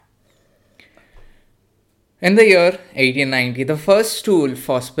In the year 1890, the first tool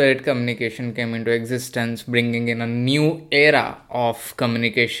for spirit communication came into existence, bringing in a new era of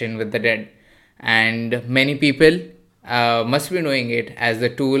communication with the dead. And many people must be knowing it as the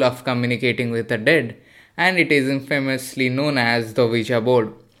tool of communicating with the dead, and it is infamously known as the Ouija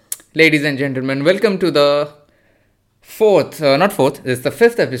board. Ladies and gentlemen, welcome to the not fourth, this is the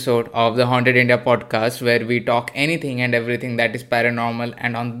fifth episode of the Haunted India podcast where we talk anything and everything that is paranormal.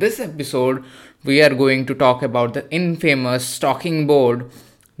 And on this episode, we are going to talk about the infamous talking board.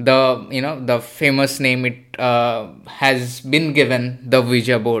 The famous name it has been given, the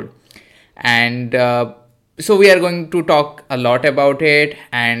Ouija board. And so we are going to talk a lot about it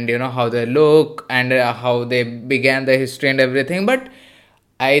and how they look and how they began the history and everything. But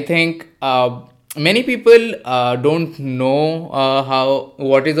I think many people don't know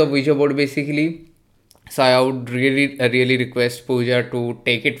what is a Ouija board basically. So I would really request Pooja to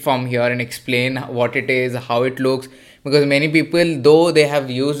take it from here and explain what it is, how it looks, because many people, though they have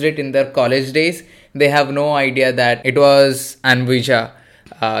used it in their college days, they have no idea that it was an Ouija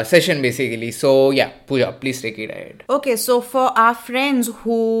session basically. So yeah, Pooja, please take it ahead. Okay, so for our friends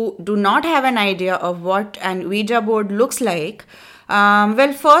who do not have an idea of what an Ouija board looks like,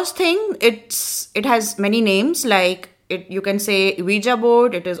 well, first thing, it has many names. Like you can say Ouija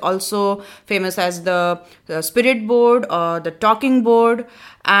board. It is also famous as the spirit board or the talking board.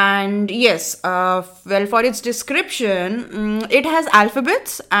 And yes, well, for its description, it has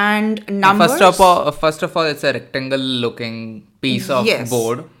alphabets and numbers. First of all, it's a rectangle-looking piece of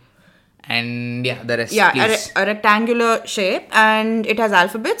board. And yeah, the rest, please. A rectangular shape, and it has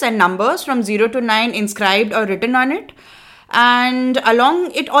alphabets and numbers from 0 to 9 inscribed or written on it. And along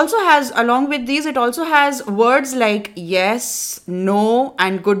with these, it also has words like yes, no,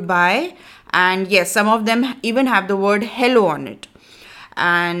 and goodbye. And yes, some of them even have the word hello on it.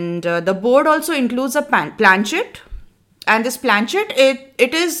 And the board also includes a planchet. And this planchet,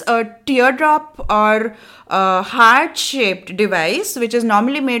 it is a teardrop or a heart-shaped device, which is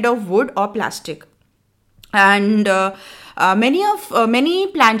normally made of wood or plastic. And many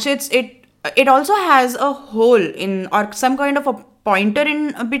planchets, it also has a hole in or some kind of a pointer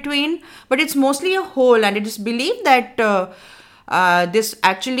in between, but it's mostly a hole, and it is believed that this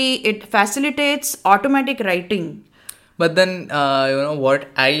actually it facilitates automatic writing. But then, what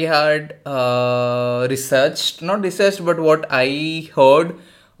I had but what I heard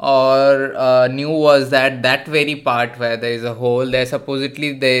or knew was that very part where there is a hole, there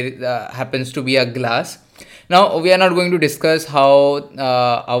happens to be a glass. Now, we are not going to discuss how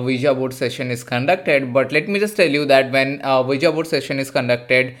a Ouija board session is conducted, but let me just tell you that when a Ouija board session is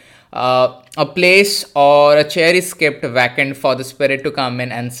conducted, a place or a chair is kept vacant for the spirit to come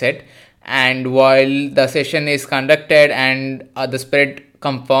in and sit. And while the session is conducted and the spirit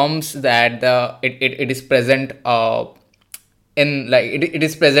confirms that it is present it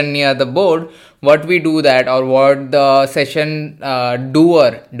is present near the board, what we do that, or what the session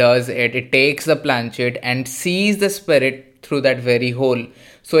doer does, it takes the planchet and sees the spirit through that very hole.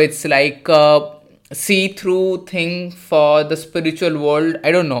 So it's like a see-through thing for the spiritual world.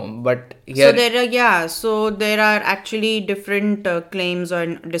 I don't know, but here so there are actually different claims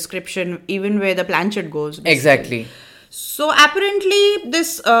or description even where the planchet goes basically. Exactly. So apparently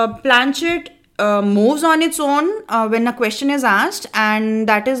this planchet moves on its own when a question is asked, and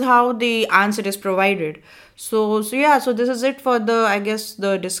that is how the answer is provided. So this is it for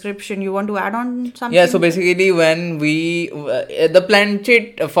the description. You want to add on something? Yeah, so basically when we the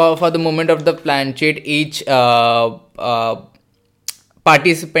planchet, for the moment of the planchet, each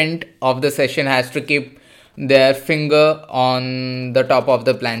participant of the session has to keep their finger on the top of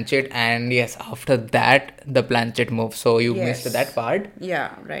the planchet, and yes, after that the planchet moves. So you missed that part.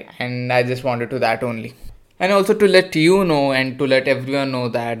 Yeah, right. And I just wanted to that only. And also to let you know and to let everyone know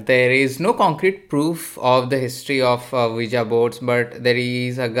that there is no concrete proof of the history of Ouija boards, but there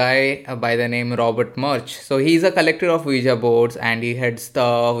is a guy by the name Robert Murch. So he's a collector of Ouija boards, and he heads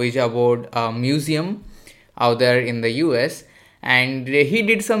the Ouija board museum out there in the US. And he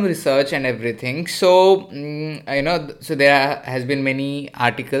did some research and everything. So so there has been many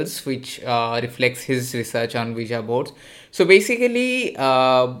articles which reflects his research on Ouija boards. So basically, in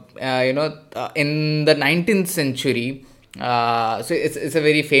the 19th century, so it's a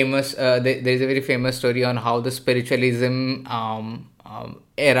very famous. There is a very famous story on how the spiritualism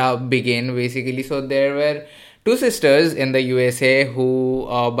era began. Basically, so there were two sisters in the USA who,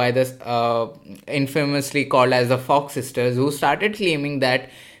 by this infamously called as the Fox sisters, who started claiming that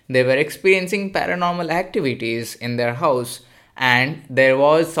they were experiencing paranormal activities in their house. And there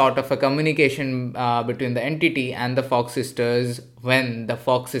was sort of a communication between the entity and the Fox sisters when the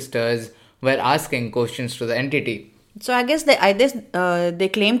Fox sisters were asking questions to the entity. So I guess they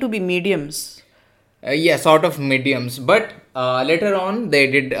claim to be mediums. Yeah, sort of mediums, but later on they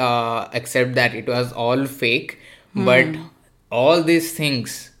did accept that it was all fake. But all these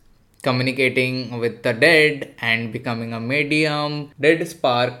things, communicating with the dead and becoming a medium, did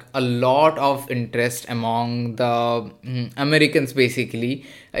spark a lot of interest among the Americans, basically.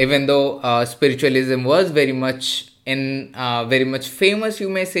 Even though spiritualism was very much famous, you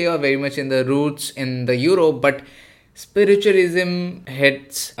may say, or very much in the roots in the Europe, but spiritualism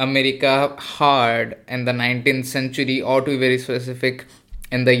hits America hard in the 19th century, or to be very specific,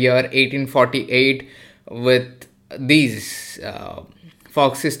 in the year 1848, with these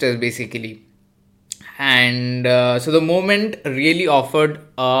Fox sisters, basically. And so the moment really offered,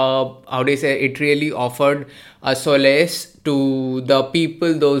 how do you say, it really offered a solace to the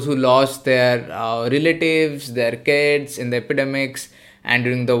people, those who lost their relatives, their kids in the epidemics and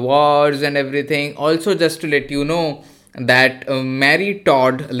during the wars and everything. Also, just to let you know that Mary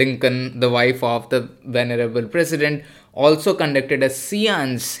Todd Lincoln, the wife of the venerable president, also conducted a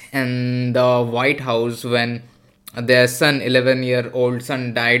seance in the White House when their son, 11-year-old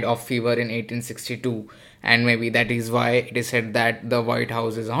son, died of fever in 1862. And maybe that is why it is said that the White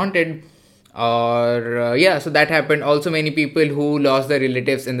House is haunted. Or yeah, so that happened. Also, many people who lost their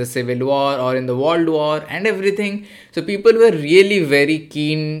relatives in the Civil War or in the World War and everything. So people were really very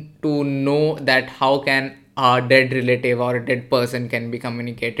keen to know that how can a dead relative or a dead person can be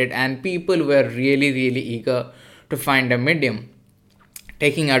communicated, and people were really eager to find a medium.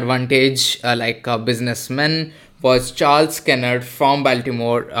 Taking advantage, like a businessman, was Charles Kennard from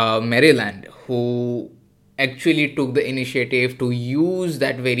Baltimore, Maryland, who actually took the initiative to use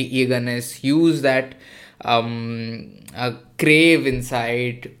that very eagerness, use that crave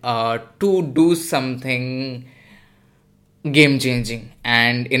inside to do something game changing.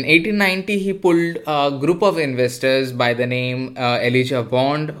 And in 1890, he pulled a group of investors by the name Elijah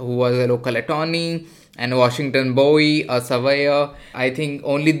Bond, who was a local attorney, and Washington Bowie, a surveyor. I think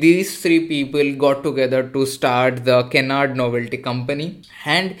only these three people got together to start the Kennard Novelty Company,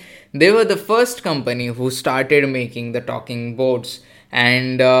 and they were the first company who started making the talking boards.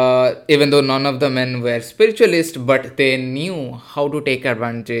 And even though none of the men were spiritualists, but they knew how to take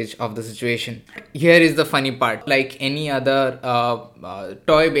advantage of the situation. Here is the funny part: like any other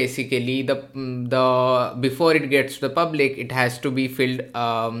toy, basically, the before it gets to the public, it has to be filled.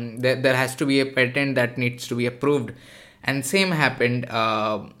 There has to be a patent that needs to be approved, and same happened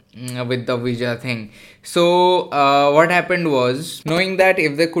with the Ouija thing. So what happened was, knowing that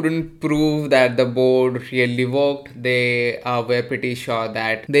if they couldn't prove that the board really worked, they were pretty sure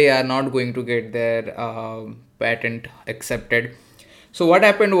that they are not going to get their patent accepted. So what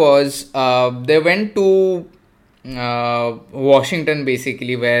happened was, they went to Washington,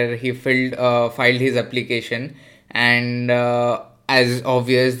 basically, where he filed his application, and as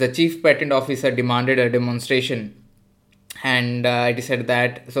obvious, the chief patent officer demanded a demonstration. And it said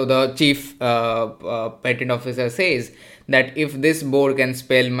that, so the chief patent officer says that if this board can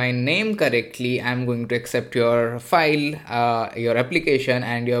spell my name correctly, I'm going to accept your file, your application,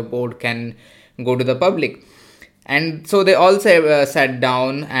 and your board can go to the public. And so they all sat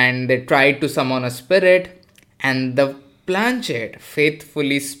down and they tried to summon a spirit, and the planchette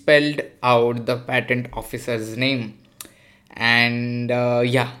faithfully spelled out the patent officer's name. And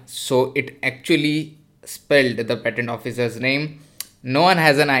yeah, so it actually spelled the patent officer's name. No one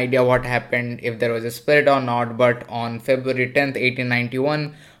has an idea what happened, if there was a spirit or not, but on February 10th,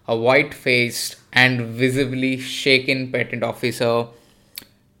 1891, a white-faced and visibly shaken patent officer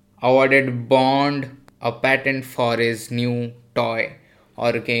awarded Bond a patent for his new toy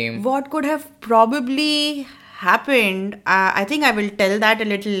or game. What could have probably happened? I think I will tell that a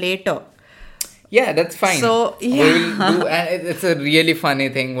little later. Yeah, that's fine. So, We will do, and it's a really funny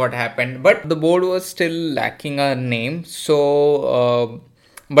thing what happened. But the board was still lacking a name. So,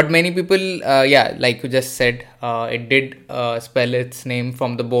 but many people, yeah, like you just said, it did spell its name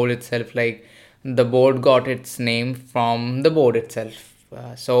from the board itself. Like the board got its name from the board itself.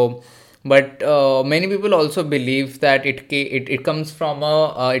 But many people also believe that it comes from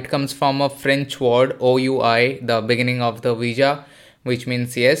a French word, OUI, the beginning of the Ouija, which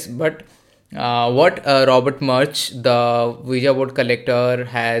means yes. But what Robert Murch, the Ouija board collector,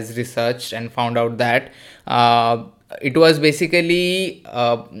 has researched and found out that it was basically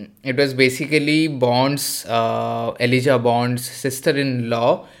Bond's Elijah Bond's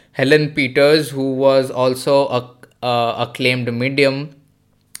sister-in-law, Helen Peters, who was also a acclaimed medium,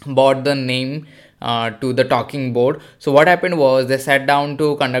 bought the name to the talking board. So what happened was, they sat down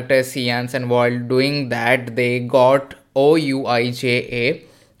to conduct a seance, and while doing that, they got OUIJA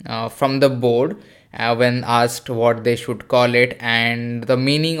from the board when asked what they should call it, and the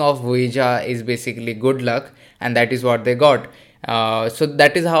meaning of Ouija is basically good luck, and that is what they got. So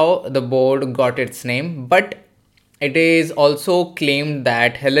that is how the board got its name. But it is also claimed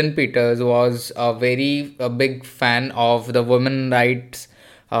that Helen Peters was a big fan of the women rights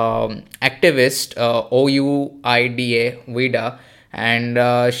activist Ouida,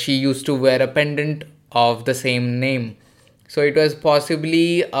 and she used to wear a pendant of the same name. So it was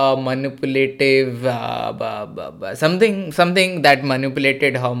possibly a manipulative something that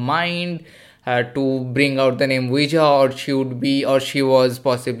manipulated her mind to bring out the name Ouija, or she was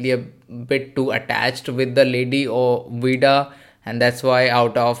possibly a bit too attached with the lady or Ouida, and that's why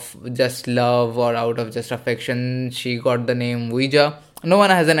out of just love or out of just affection she got the name Ouija. No one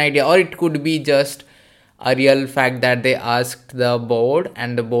has an idea, or it could be just a real fact that they asked the board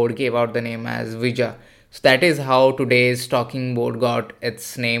and the board gave out the name as Ouija. So that is how today's talking board got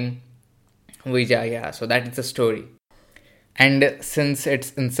its name, Ouija. Yeah, so that is the story. And since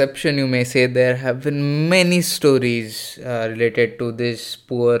its inception, you may say there have been many stories related to this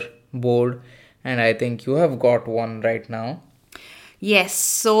poor board, and I think you have got one right now. Yes,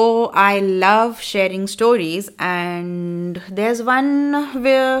 so I love sharing stories, and there's one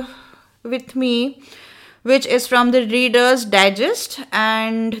where, with me, which is from the Reader's Digest,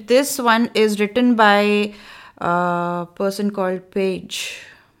 and this one is written by a person called Paige.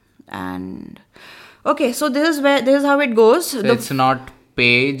 And okay, so this is how it goes. So it's not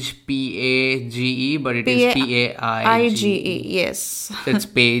Page, Page, but it is Paige. Yes. So it's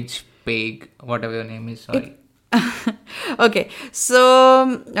Page, whatever your name is. Sorry. Okay,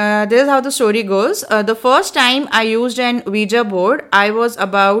 so this is how the story goes. The first time I used an Ouija board, I was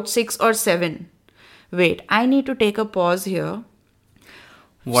about 6 or 7. Wait, I need to take a pause here.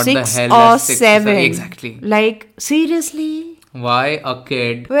 What 6 the hell? or Is 6 7? Exactly. Like, seriously? Why a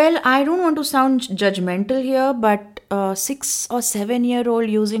kid? Well, I don't want to sound judgmental here, but 6 or 7-year-old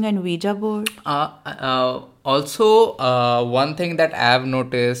using an Ouija board? Also, one thing that I've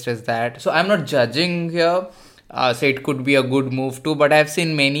noticed is that, so I'm not judging here, so it could be a good move too, but I've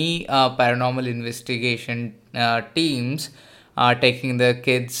seen many paranormal investigation teams taking their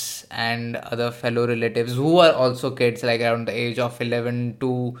kids and other fellow relatives who are also kids, like around the age of 11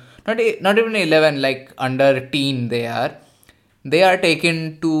 to, not even 11, like under teen they are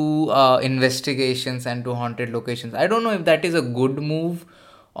taken to investigations and to haunted locations. I don't know if that is a good move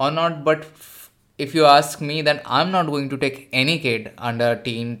or not, but if you ask me, then I'm not going to take any kid under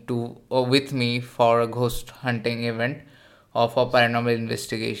teen to with me for a ghost hunting event or for paranormal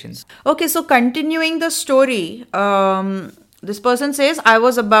investigations. Okay, so continuing the story, this person says, I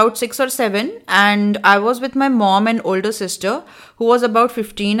was about 6 or 7 and I was with my mom and older sister who was about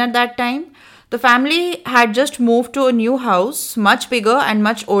 15 at that time. The family had just moved to a new house, much bigger and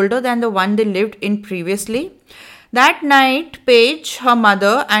much older than the one they lived in previously. That night, Paige, her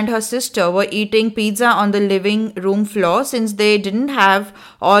mother, and her sister were eating pizza on the living room floor since they didn't have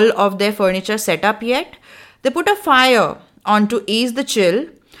all of their furniture set up yet. They put a fire on to ease the chill.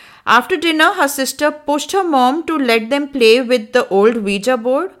 After dinner, her sister pushed her mom to let them play with the old Ouija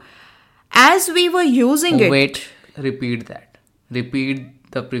board. As we were using it... Wait, repeat that.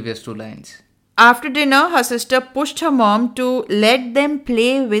 Repeat the previous 2 lines. After dinner, her sister pushed her mom to let them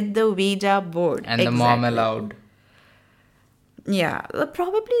play with the Ouija board. And the mom allowed. Yeah,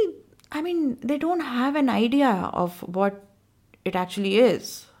 probably, I mean, they don't have an idea of what it actually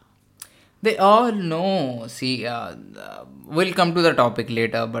is. They all know. See, we'll come to the topic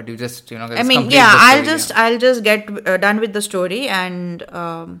later, but you just, I mean, yeah, I'll just get done with the story and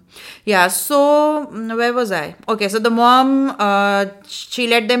yeah. So where was I? Okay, so the mom, she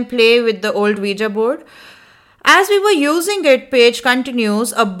let them play with the old Ouija board. As we were using it, Paige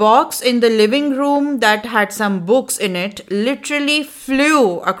continues, a box in the living room that had some books in it literally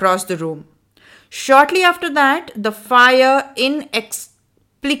flew across the room. Shortly after that, the fire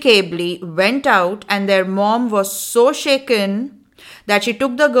inexplicably went out and their mom was so shaken that she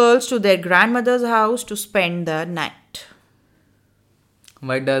took the girls to their grandmother's house to spend the night.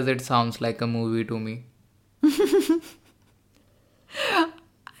 Why does it sound like a movie to me?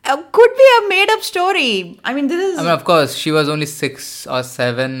 Could be a made-up story. I mean, of course, she was only 6 or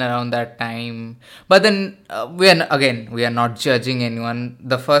 7 around that time. But then, we are not judging anyone.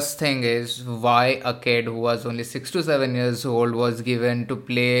 The first thing is why a kid who was only 6 to 7 years old was given to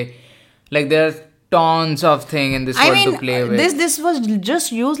play. Like, there are tons of things in this world to play with. This was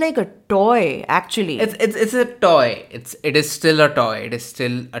just used like a toy, actually. It's a toy. It is still a toy. It is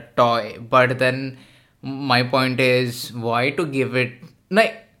still a toy. But then, my point is, why to give it...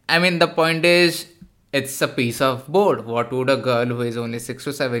 Like, I mean, the point is, it's a piece of board. What would a girl who is only 6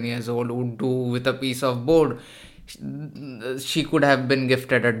 to 7 years old would do with a piece of board? She could have been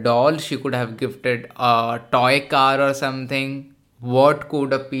gifted a doll. She could have gifted a toy car or something. What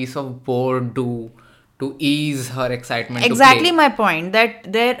could a piece of board do to ease her excitement to Exactly play? my point,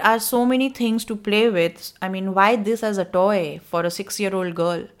 that there are so many things to play with. I mean, why this as a toy for a 6-year-old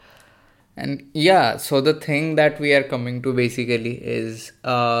girl? And yeah, so the thing that we are coming to basically is,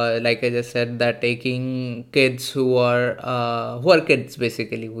 like I just said, that taking kids who are kids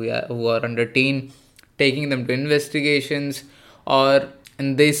basically, who are under teen, taking them to investigations, or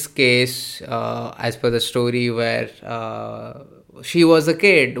in this case, as per the story where she was a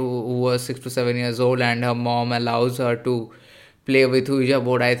kid who was 6 to 7 years old, and her mom allows her to play with Ouija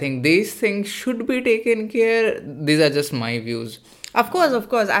board. I think these things should be taken care. These are just my views. Of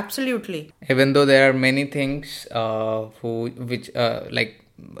course, absolutely. Even though there are many things like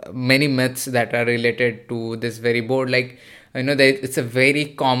many myths that are related to this very board, like it's a very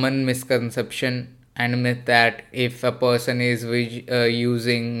common misconception and myth that if a person is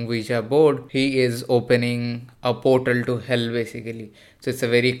using Ouija board, he is opening a portal to hell basically. So it's a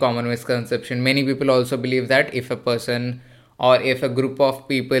very common misconception. Many people also believe that if a person or if a group of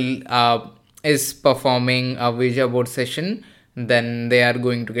people is performing a Ouija board session, then they are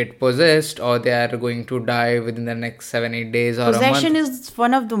going to get possessed or they are going to die within the next 7-8 days or a Possession month. is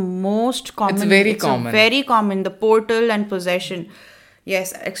one of the most common. It's very common. Very common. The portal and possession.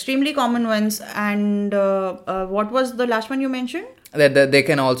 Yes, extremely common ones. And what was the last one you mentioned? That they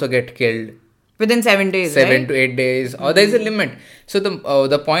can also get killed Within 7 days, 7 to 8 days, or there is a limit. So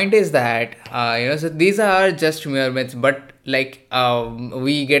the point is that so these are just mere myths. But like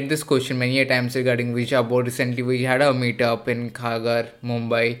we get this question many a times regarding Ouija board. Recently, we had a meetup in Khagar,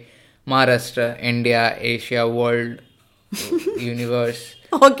 Mumbai, Maharashtra, India, Asia, world, universe,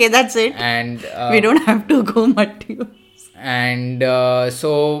 Okay, that's it. and We don't have to go much. and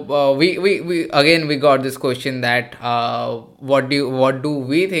so we again we got this question that what do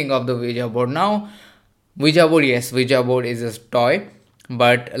we think of the Ouija board now? Ouija board, yes, Ouija board is a toy,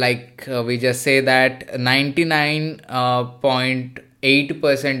 but like we just say that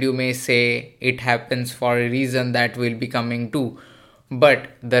 99.8% you may say it happens for a reason that will be coming to, but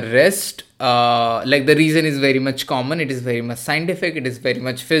the rest, like the reason is very much common, it is very much scientific, it is very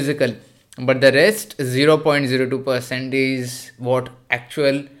much physical, but the rest 0.02% is what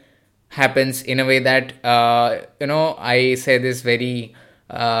actual happens in a way that I say this very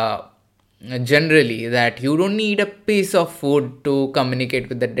generally, that you don't need a piece of food to communicate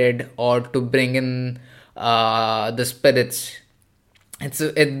with the dead or to bring in the spirits.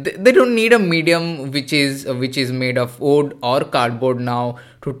 They don't need a medium which is made of wood or cardboard now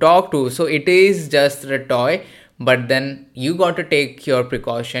to talk to. So it is just a toy, but then you got to take your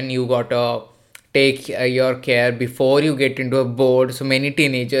precaution. You got to take your care before you get into a board. So many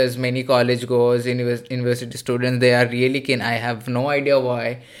teenagers, many college goers, university students, they are really keen. I have no idea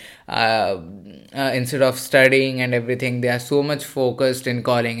why. Instead of studying and everything, they are so much focused in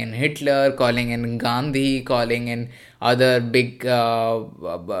calling in Hitler, calling in Gandhi, calling in other big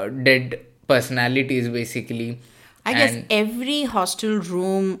dead personalities basically. I guess every hostel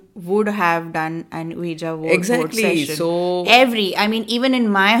room would have done an Ouija board Exactly, session. so I mean, even in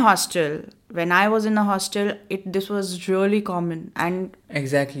my hostel, when I was in the hostel, this was really common, and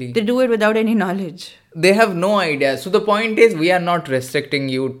exactly, they do it without any knowledge. they have no idea. So the point is, we are not restricting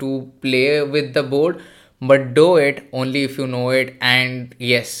you to play with the board, but do it only if you know it. And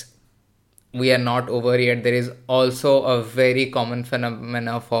yes, we are not over yet. There is also a very common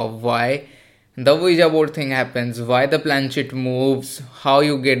phenomena for why the Ouija board thing happens, why the planchette moves, how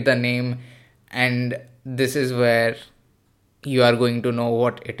you get the name, and this is where you are going to know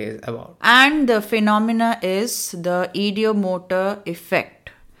what it is about. And the phenomena is the ideomotor effect.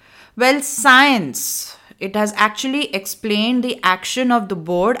 Well, science, it has actually explained the action of the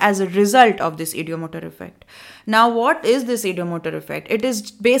board as a result of this ideomotor effect. Now, what is this ideomotor effect? It is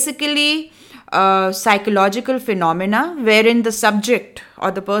basically a psychological phenomena wherein the subject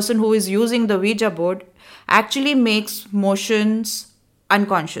or the person who is using the Ouija board actually makes motions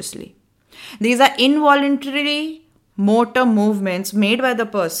unconsciously. These are involuntary motor movements made by the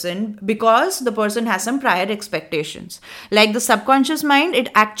person because the person has some prior expectations. Like the subconscious mind, it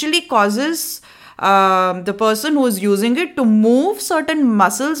actually causes the person who is using it to move certain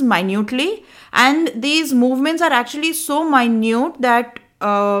muscles minutely, and these movements are actually so minute that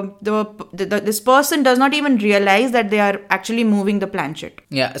this person does not even realize that they are actually moving the planchette.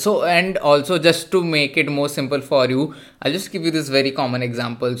 Yeah, so and also just to make it more simple for you, I'll just give you this very common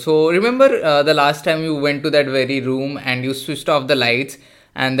example. So remember the last time you went to that very room and you switched off the lights,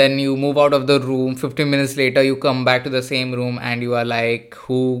 and then you move out of the room. 15 minutes later you come back to the same room and you are like,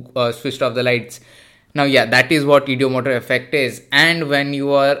 who switched off the lights? Now, yeah, that is what idiomotor effect is. And when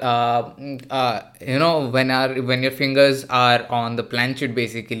you are when your fingers are on the planchette,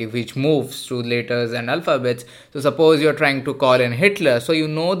 basically, which moves through letters and alphabets. So suppose you're trying to call in Hitler, so you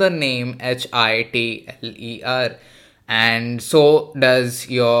know the name Hitler, and so does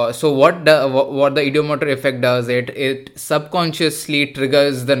your. So what the idiomotor effect does, it subconsciously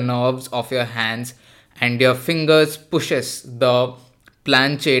triggers the nerves of your hands, and your fingers pushes the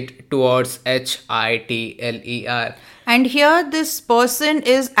planchette towards Hitler. And here, this person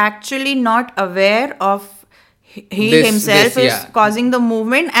is actually not aware of he himself is Yeah. causing the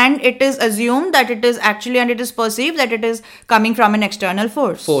movement, and it is assumed that it is actually, and it is perceived that it is coming from an external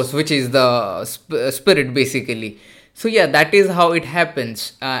force. Which is the spirit, basically. So yeah, that is how it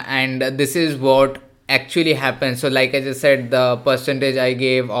happens, and this is what actually happens. So like I just said, the percentage I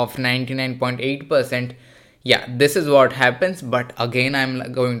gave of 99.8%, yeah, this is what happens. But again,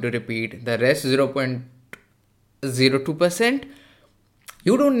 I'm going to repeat, the rest 0.02%,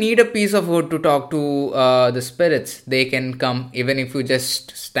 you don't need a piece of wood to talk to the spirits. They can come even if you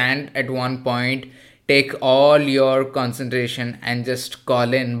just stand at one point, take all your concentration and just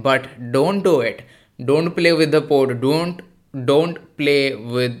call in. But don't do it. Don't play with the pod. Don't play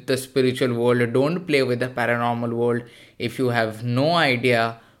with the spiritual world. Don't play with the paranormal world if you have no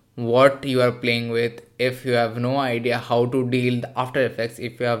idea what you are playing with, if you have no idea how to deal the after effects,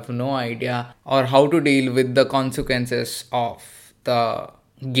 if you have no idea or how to deal with the consequences of the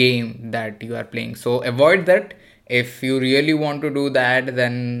game that you are playing. So avoid that. If you really want to do that,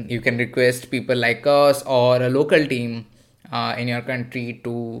 then you can request people like us or a local team in your country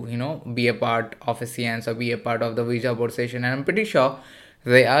to be a part of a seance or be a part of the Ouija board session, and I'm pretty sure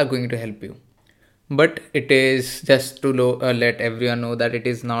they are going to help you. But it is just to let everyone know that it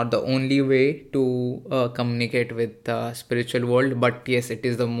is not the only way to communicate with the spiritual world, but yes, it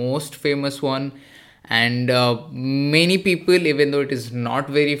is the most famous one. And many people, even though it is not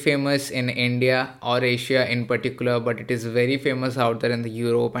very famous in India or Asia in particular, but it is very famous out there in the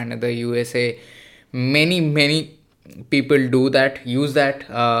Europe and in the USA, many people do that, use that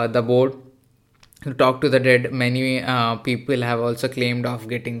the board to talk to the dead. Many people have also claimed of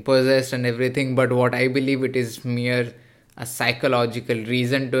getting possessed and everything, but what I believe, it is mere a psychological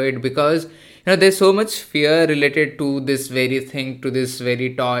reason to it, because there's so much fear related to this very thing, to this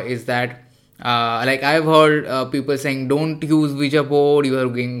very toy, is that like I've heard people saying, don't use Ouija board, you are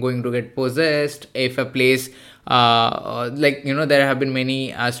going to get possessed. If a place there have been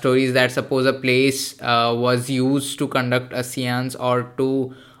many stories that suppose a place was used to conduct a seance or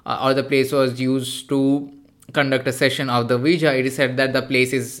the place was used to conduct a session of the Ouija. It is said that the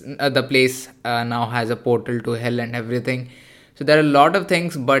place now has a portal to hell and everything. So there are a lot of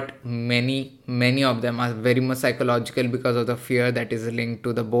things, but many of them are very much psychological because of the fear that is linked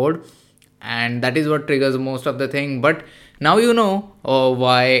to the board, and that is what triggers most of the thing. But now you know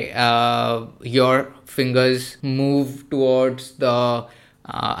why your fingers move towards the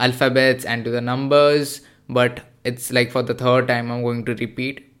alphabets and to the numbers. But it's like, for the third time I'm going to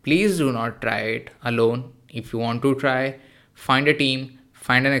repeat, please do not try it alone. If you want to try, find a team,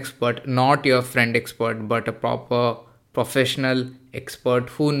 find an expert, not your friend expert, but a proper professional expert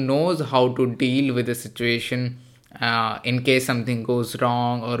who knows how to deal with the situation in case something goes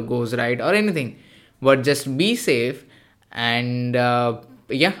wrong or goes right or anything. But just be safe. And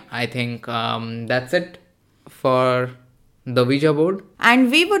I think that's it for the Ouija board. And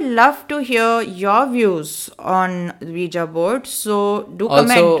we would love to hear your views on Ouija board. So do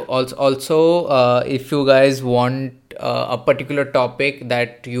comment. Also, if you guys want a particular topic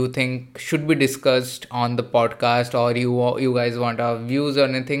that you think should be discussed on the podcast, or you guys want our views or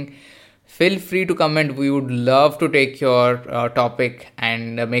anything, feel free to comment. We would love to take your topic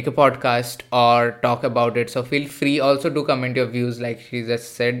and make a podcast or talk about it. So feel free also to comment your views, like she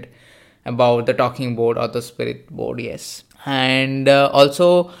just said, about the talking board or the spirit board. Yes. And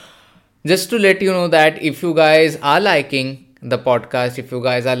also, just to let you know that if you guys are liking the podcast, if you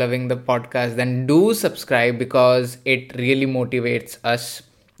guys are loving the podcast, then do subscribe, because it really motivates us.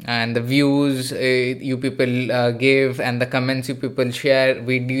 And the views you people give and the comments you people share,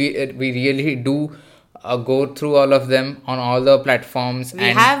 we really do go through all of them on all the platforms. We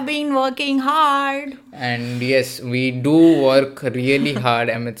have been working hard. And yes, we do work really hard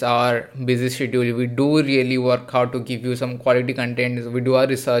amidst our busy schedule. We do really work hard to give you some quality content. We do our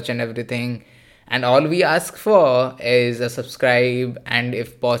research and everything. And all we ask for is a subscribe, and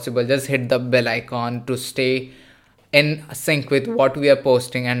if possible, just hit the bell icon to stay in sync with what we are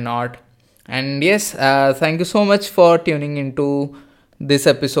posting and not. And yes, thank you so much for tuning into this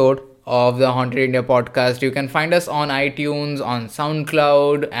episode of the Haunted India podcast. You can find us on iTunes, on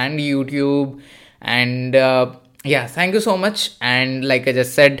SoundCloud, and YouTube. And yeah, thank you so much. And like I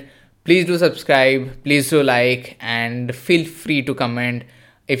just said, please do subscribe, please do like, and feel free to comment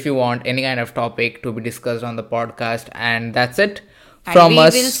if you want any kind of topic to be discussed on the podcast. And that's it from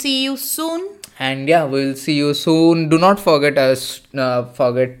us. We will see you soon. And yeah, we'll see you soon. Do not forget to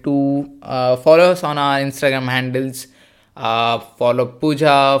follow us on our Instagram handles. Follow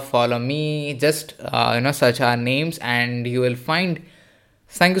Pooja, follow me. Just search our names and you will find.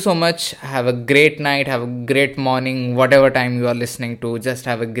 Thank you so much. Have a great night. Have a great morning. Whatever time you are listening to, just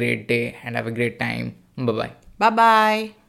have a great day and have a great time. Bye bye. Bye bye.